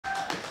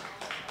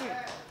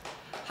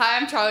Hi,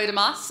 I'm Charlie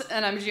DeMoss,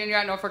 and I'm a junior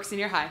at Norfolk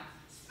Senior High.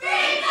 Speak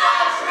the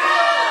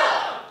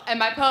truth! And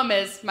my poem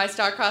is My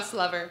Star-Crossed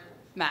Lover,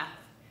 Math.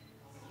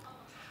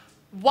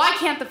 Why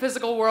can't the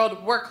physical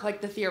world work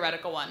like the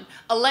theoretical one?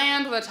 A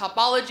land where the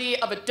topology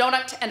of a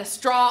donut and a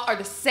straw are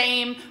the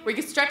same, where you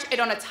can stretch a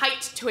donut's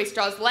height to a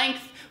straw's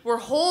length, where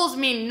holes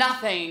mean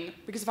nothing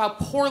because of how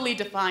poorly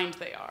defined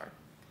they are.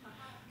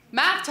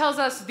 Math tells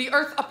us the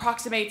Earth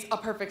approximates a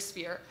perfect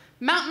sphere.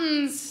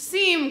 Mountains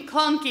seem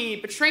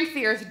clunky, but shrink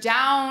the Earth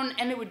down,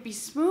 and it would be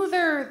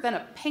smoother than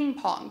a ping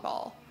pong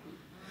ball.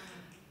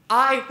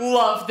 I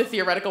love the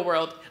theoretical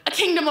world, a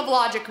kingdom of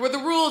logic where the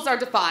rules are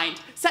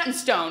defined, set in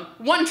stone,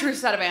 one true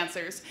set of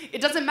answers.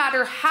 It doesn't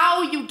matter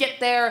how you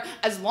get there,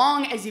 as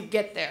long as you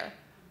get there.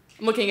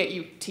 I'm looking at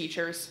you,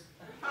 teachers.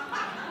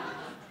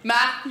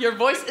 Math, your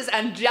voice is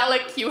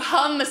angelic. You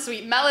hum a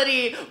sweet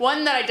melody,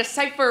 one that I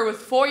decipher with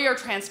Fourier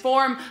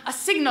transform, a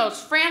signal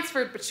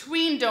transferred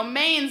between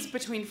domains,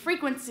 between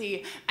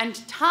frequency and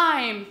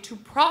time to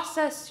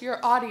process your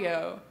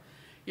audio.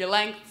 Your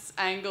lengths,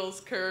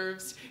 angles,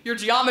 curves, your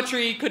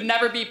geometry could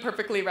never be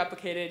perfectly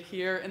replicated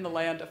here in the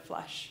land of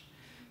flesh.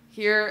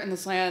 Here in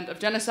this land of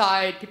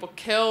genocide, people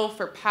kill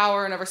for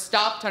power and never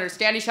stop to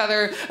understand each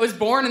other. I was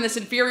born in this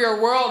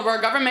inferior world where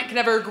our government can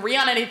never agree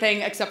on anything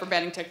except for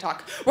banning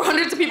TikTok, where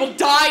hundreds of people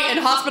die in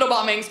hospital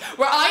bombings,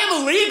 where I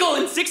am illegal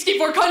in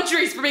 64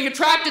 countries for being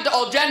attracted to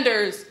all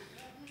genders.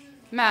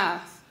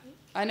 Math,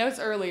 I know it's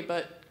early,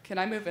 but can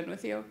I move in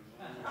with you?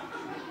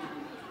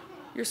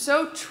 You're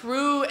so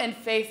true and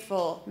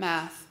faithful,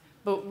 Math.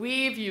 But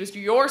we've used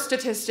your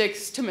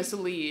statistics to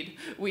mislead.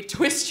 We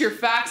twist your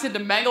facts into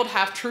mangled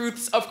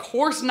half-truths. Of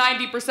course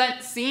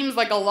 90% seems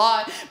like a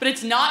lot, but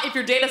it's not if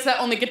your data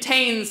set only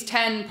contains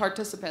 10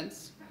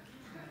 participants.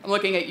 I'm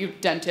looking at you,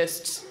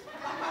 dentists.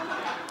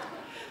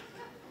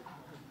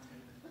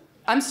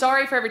 I'm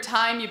sorry for every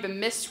time you've been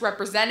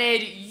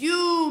misrepresented.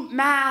 You,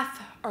 Math,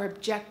 are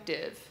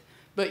objective.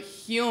 But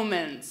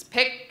humans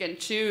pick and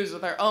choose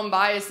with our own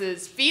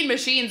biases, feed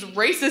machines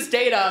racist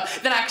data,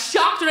 then act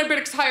shocked when I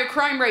predict higher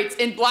crime rates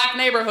in black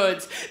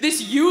neighborhoods.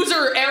 This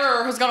user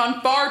error has gone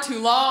on far too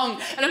long,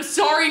 and I'm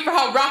sorry for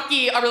how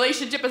rocky our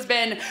relationship has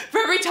been. For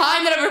every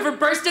time that I've ever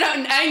bursted out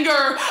in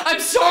anger, I'm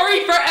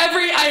sorry for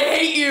every I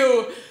hate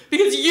you,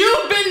 because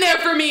you've been there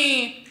for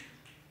me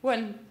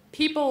when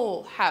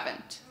people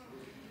haven't.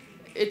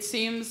 It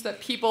seems that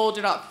people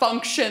do not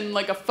function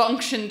like a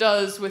function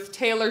does with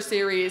Taylor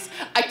series.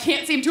 I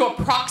can't seem to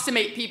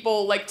approximate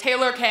people like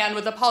Taylor can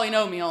with a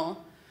polynomial.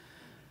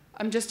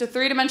 I'm just a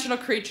three-dimensional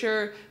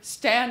creature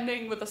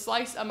standing with a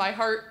slice of my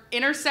heart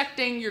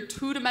intersecting your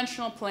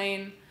two-dimensional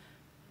plane,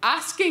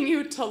 asking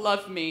you to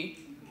love me.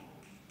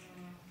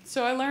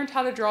 So I learned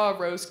how to draw a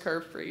rose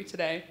curve for you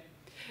today.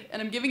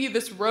 And I'm giving you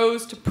this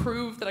rose to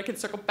prove that I can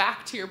circle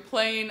back to your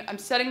plane. I'm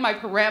setting my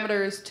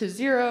parameters to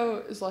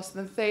 0 is less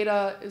than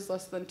theta is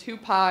less than 2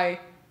 pi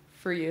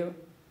for you.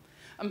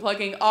 I'm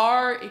plugging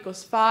r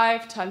equals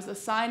 5 times the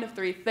sine of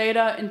 3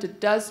 theta into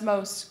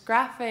Desmos,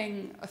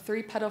 graphing a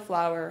 3-petal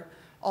flower,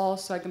 all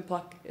so I can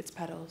pluck its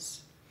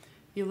petals.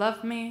 You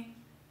love me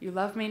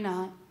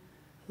not.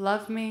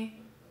 Love me